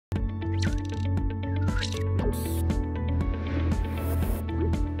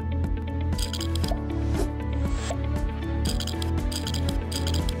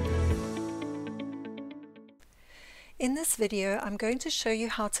In this video, I'm going to show you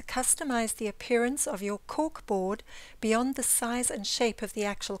how to customize the appearance of your corkboard beyond the size and shape of the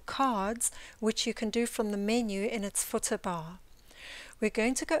actual cards, which you can do from the menu in its footer bar. We're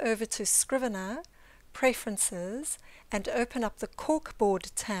going to go over to Scrivener, Preferences, and open up the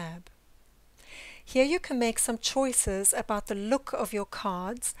Corkboard tab. Here you can make some choices about the look of your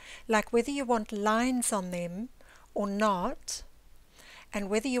cards, like whether you want lines on them or not,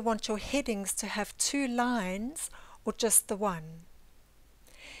 and whether you want your headings to have 2 lines or just the one.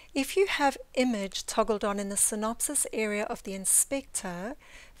 If you have image toggled on in the synopsis area of the inspector,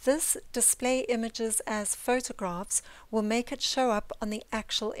 this display images as photographs will make it show up on the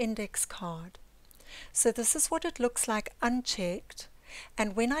actual index card. So this is what it looks like unchecked,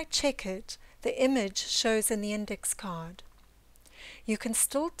 and when I check it, the image shows in the index card. You can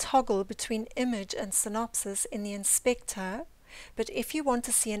still toggle between image and synopsis in the inspector, but if you want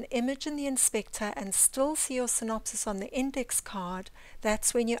to see an image in the inspector and still see your synopsis on the index card,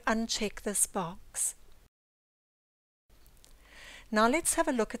 that's when you uncheck this box. Now let's have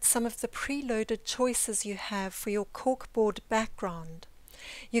a look at some of the preloaded choices you have for your corkboard background.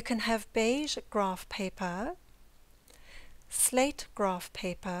 You can have beige graph paper, slate graph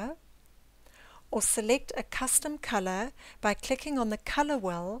paper, or select a custom color by clicking on the color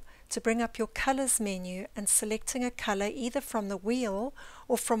wheel to bring up your colors menu and selecting a color either from the wheel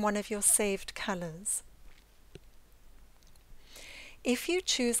or from one of your saved colors. If you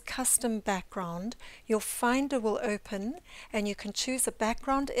choose custom background, your Finder will open and you can choose a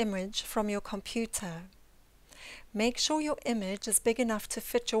background image from your computer. Make sure your image is big enough to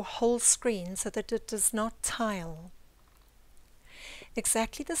fit your whole screen so that it does not tile.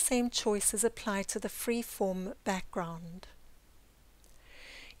 Exactly the same choices apply to the freeform background.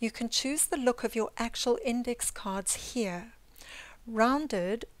 You can choose the look of your actual index cards here.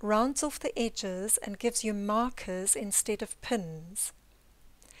 Rounded rounds off the edges and gives you markers instead of pins.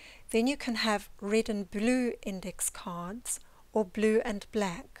 Then you can have red and blue index cards or blue and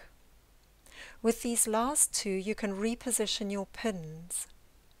black. With these last two, you can reposition your pins.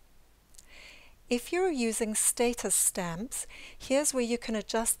 If you're using status stamps, here's where you can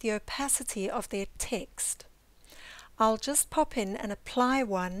adjust the opacity of their text. I'll just pop in and apply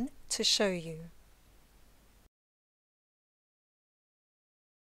one to show you.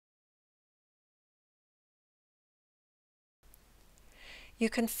 You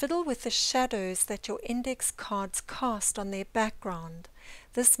can fiddle with the shadows that your index cards cast on their background.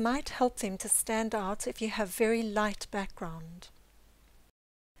 This might help them to stand out if you have very light background.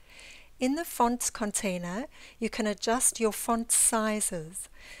 In the fonts container, you can adjust your font sizes.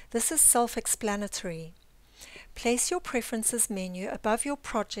 This is self-explanatory. Place your Preferences menu above your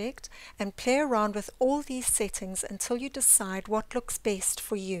project and play around with all these settings until you decide what looks best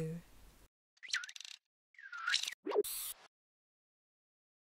for you.